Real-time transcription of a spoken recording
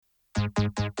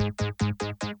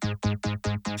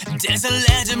There's a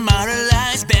legend, modern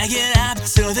lies, back it up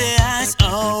to the eyes.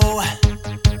 Oh,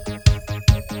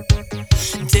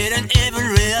 didn't even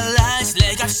realize,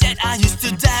 like I've said, I used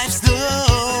to dive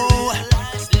slow.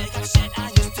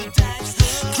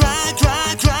 Cry,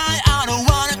 cry, cry, I don't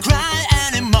wanna cry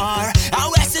anymore.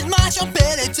 I wasted much on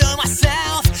pity to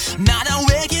myself. Now I'm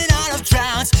waking out of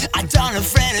trance. I don't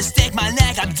afraid to stick my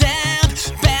neck up down,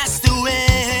 passed away.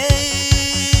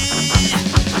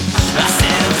 I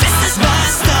said, this is my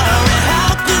story,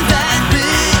 how can that be?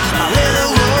 A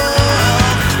little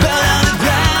world, but on the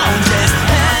ground, just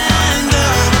hang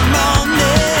over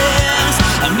mornings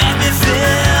and make me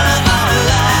feel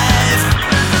alive.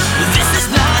 This is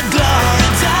not glory,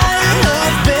 tired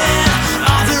of being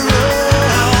on the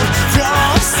road,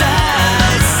 from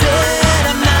side, said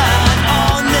I'm not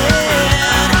on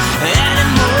it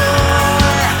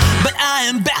anymore, but I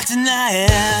am back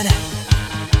tonight.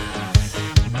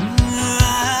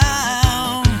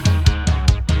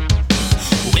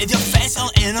 With your face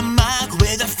all in a mug,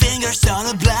 with your fingers on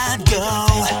the blood, go.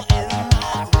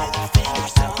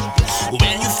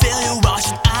 When you feel you wash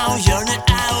it out, you're not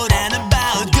out and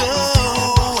about, go.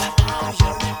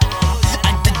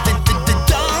 I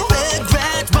don't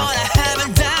regret what I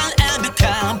haven't done and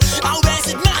become. I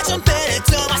wasted much on pity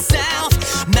to myself.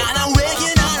 Now I'm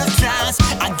waking out of trance.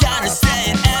 I gotta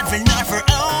say it every night for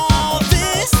all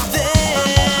these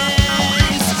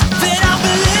things that I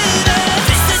believe in.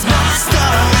 This is my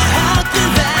story, how can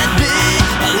that be?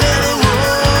 A little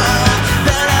world,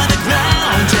 but on the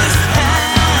ground, just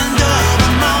hand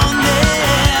over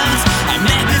mornings and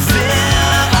make me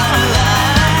feel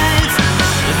alive.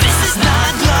 This is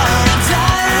not glory, I'm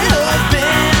tired of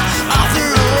being off the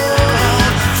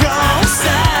road, from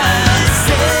side,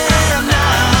 said I'm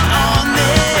not on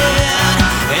it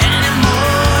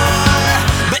anymore,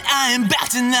 but I am back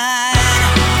tonight.